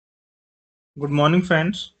Good morning,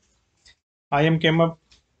 friends. I am came up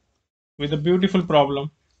with a beautiful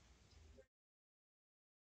problem.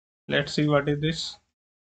 Let's see what is this.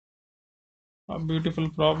 A beautiful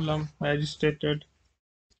problem, as stated.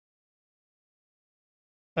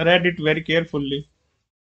 Read it very carefully.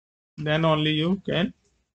 Then only you can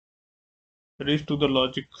reach to the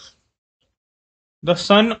logic. The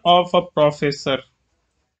son of a professor.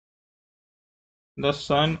 The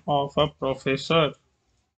son of a professor.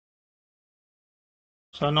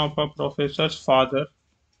 Son of a professor's father.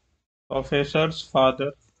 Professor's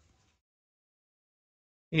father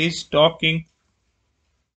is talking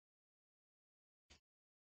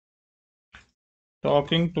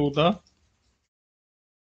to the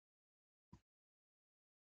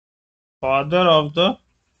father of the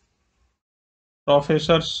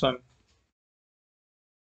professor's son.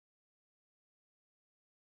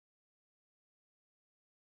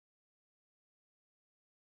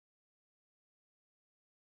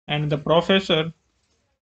 And the professor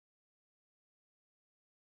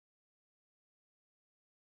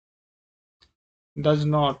does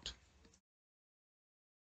not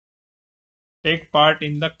take part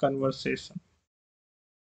in the conversation.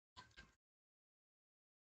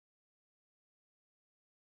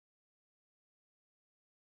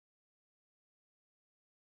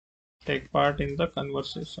 Take part in the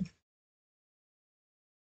conversation.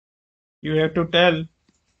 You have to tell,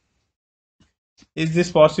 is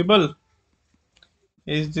this possible?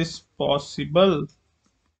 Is this possible?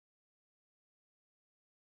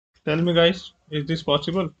 Tell me, guys, is this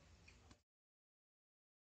possible?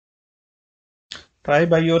 Try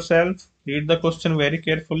by yourself, read the question very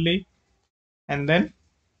carefully, and then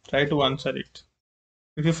try to answer it.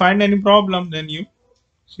 If you find any problem, then you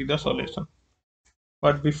see the solution.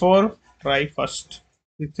 But before, try first.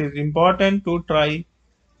 It is important to try.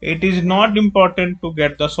 It is not important to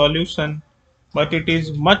get the solution, but it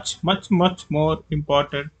is much, much, much more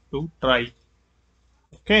important to try.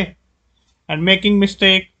 Okay? And making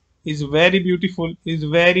mistake is very beautiful, is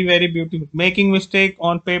very beautiful. Making mistake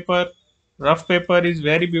on paper, rough paper is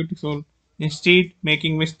very beautiful. Instead,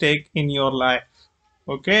 making mistake in your life.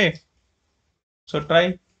 Okay? So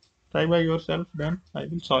try by yourself, then I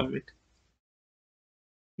will solve it.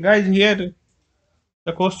 Guys, here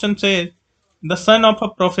the question says, the son of a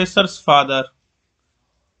professor's father,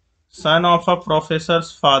 son of a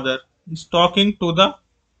professor's father is talking to the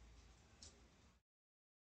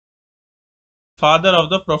father of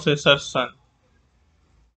the professor's son,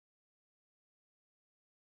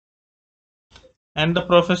 and the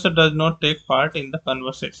professor does not take part in the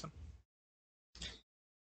conversation.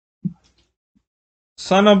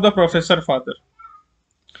 Son of the professor father.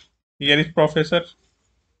 Here is professor,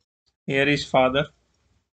 here is father.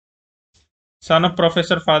 Son of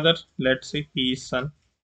professor father, let's see, he is son.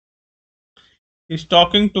 Is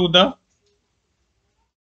talking to the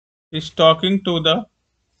is talking to the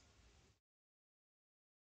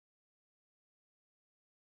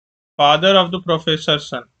father of the professor's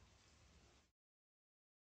son.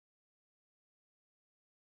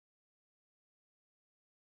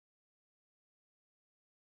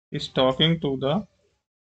 Is talking to the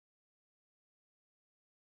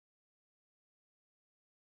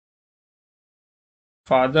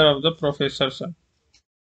father of the professor's son.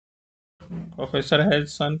 Professor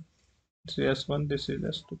has son. This is S1, this is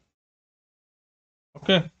S2.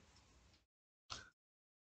 Okay.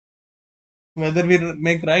 Whether we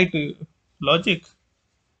make right logic,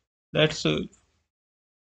 let's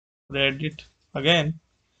read it again.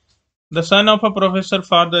 The son of a professor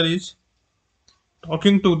father is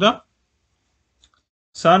talking to the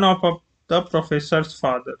son of the professor's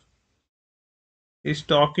father. Is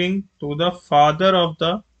talking to the father of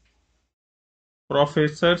the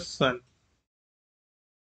professor's son.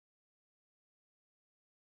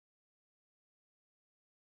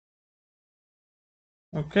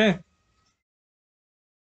 Okay,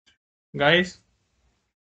 guys,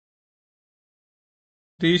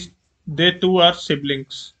 these they two are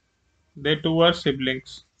siblings. They two are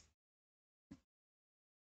siblings.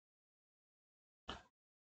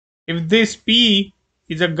 If this P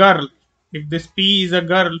is a girl, if this P is a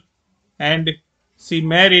girl and she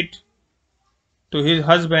married to his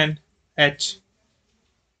husband H,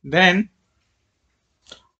 then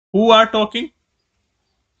who are talking?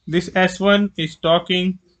 This S1 is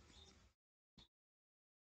talking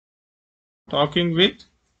with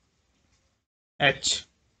H.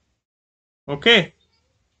 Okay,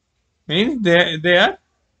 means they are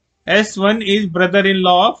S1 is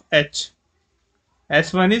brother-in-law of H.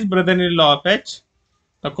 S1 is brother-in-law of H.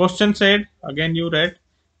 The question said, again you read,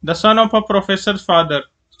 the son of a professor's father.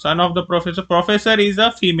 Son of the professor. Professor is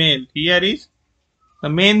a female. Here is the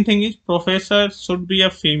main thing is professor should be a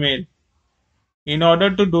female in order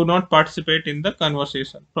to do not participate in the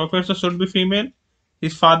conversation. Professor should be female.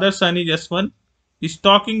 His father's son is S1. He's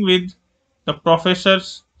talking with the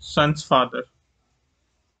professor's son's father.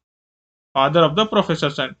 Father of the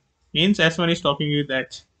professor's son. Means S1 is talking with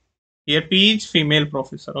H. Here P is female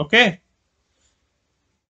professor. Okay.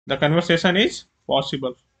 The conversation is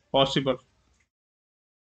possible. Possible.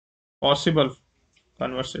 Possible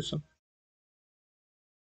conversation.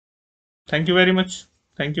 Thank you very much.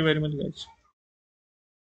 Thank you very much, guys.